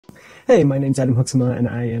Hey, my name's Adam Huxema, and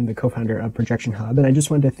I am the co-founder of ProjectionHub. And I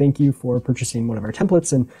just wanted to thank you for purchasing one of our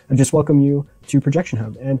templates and just welcome you to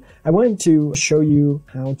ProjectionHub. And I wanted to show you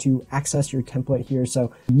how to access your template here.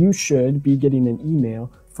 So you should be getting an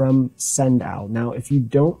email from SendOwl. Now, if you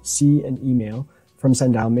don't see an email from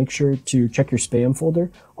SendOwl, make sure to check your spam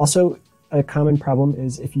folder. Also, a common problem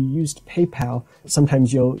is if you used PayPal,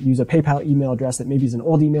 sometimes you'll use a PayPal email address that maybe is an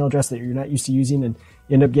old email address that you're not used to using, and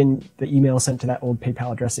you end up getting the email sent to that old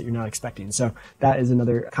PayPal address that you're not expecting. So that is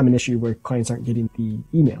another common issue where clients aren't getting the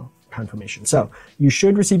email confirmation. So you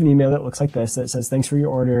should receive an email that looks like this that says, thanks for your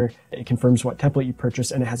order. It confirms what template you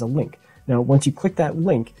purchased, and it has a link. Now, once you click that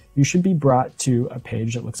link, you should be brought to a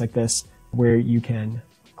page that looks like this where you can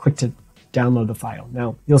click to download the file.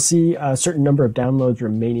 Now, you'll see a certain number of downloads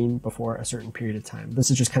remaining before a certain period of time. This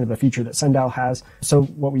is just kind of a feature that SendOwl has. So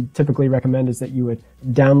what we typically recommend is that you would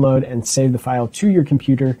download and save the file to your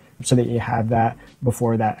computer so that you have that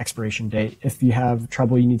before that expiration date. If you have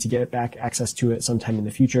trouble, you need to get back access to it sometime in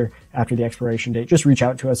the future after the expiration date, just reach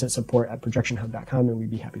out to us at support@ProjectionHub.com and we'd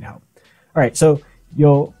be happy to help. All right, so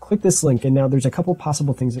you'll click this link, and now there's a couple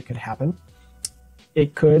possible things that could happen.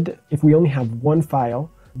 It could, if we only have one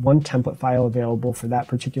template file available for that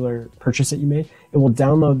particular purchase that you made, it will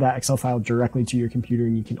download that Excel file directly to your computer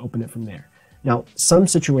and you can open it from there. Now, some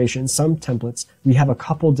situations, some templates, we have a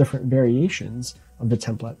couple different variations of the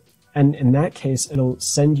template. And in that case, it'll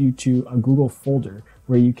send you to a Google folder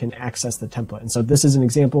where you can access the template. And so this is an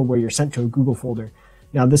example where you're sent to a Google folder.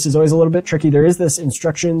 Now, this is always a little bit tricky. There is this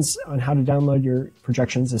instructions on how to download your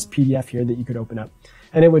projections, this PDF here that you could open up.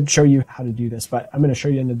 And it would show you how to do this, but I'm going to show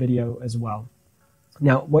you in the video as well.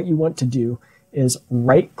 Now, what you want to do is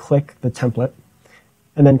right-click the template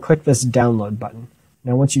and then click this download button.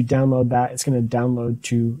 Now, once you download that, it's going to download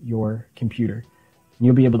to your computer. And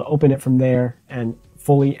you'll be able to open it from there and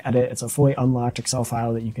fully edit. It's a fully unlocked Excel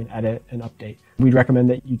file that you can edit and update. We'd recommend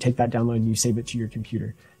that you take that download and you save it to your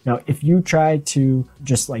computer. Now, if you try to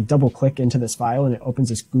just like double-click into this file and it opens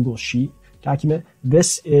this Google Sheet document,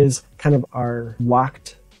 this is kind of our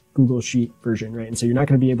locked Google Sheet version, right? And so you're not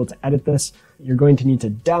going to be able to edit this. You're going to need to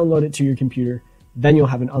download it to your computer. Then you'll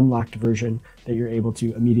have an unlocked version that you're able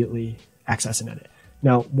to immediately access and edit.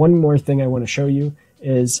 Now, one more thing I want to show you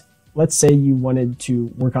is, let's say you wanted to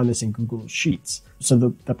work on this in Google Sheets. So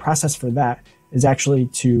the process for that is actually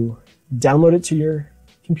to download it to your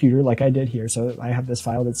computer like I did here. So I have this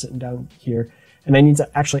file that's sitting down here, and I need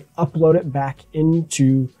to actually upload it back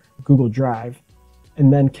into Google Drive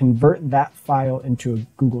and then convert that file into a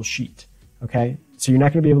Google Sheet, okay? So you're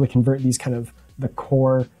not gonna be able to convert these kind of the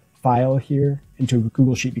core file here into a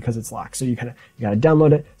Google Sheet because it's locked. So you gotta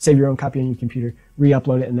download it, save your own copy on your computer,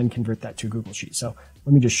 re-upload it, and then convert that to a Google Sheet. So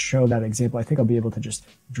let me just show that example. I think I'll be able to just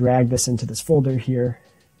drag this into this folder here.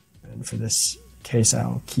 And for this case,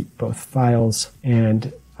 I'll keep both files.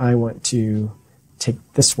 And I want to take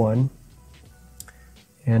this one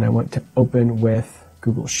and I want to open with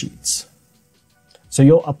Google Sheets. So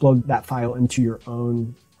you'll upload that file into your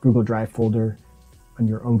own Google Drive folder on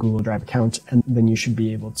your own Google Drive account, and then you should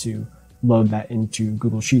be able to load that into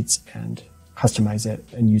Google Sheets and customize it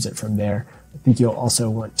and use it from there. I think you'll also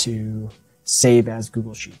want to save as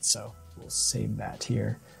Google Sheets. So we'll save that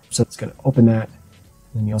here. So it's going to open that.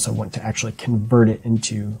 And then you also want to actually convert it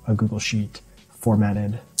into a Google Sheet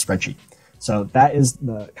formatted spreadsheet. So that is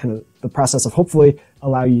the kind of the process of hopefully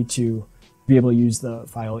allow you to be able to use the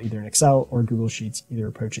file either in Excel or Google Sheets, either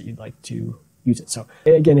approach that you'd like to use it. So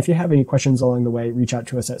again, if you have any questions along the way, reach out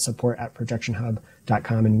to us at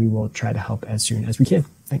support@ProjectionHub.com and we will try to help as soon as we can.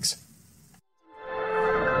 Thanks.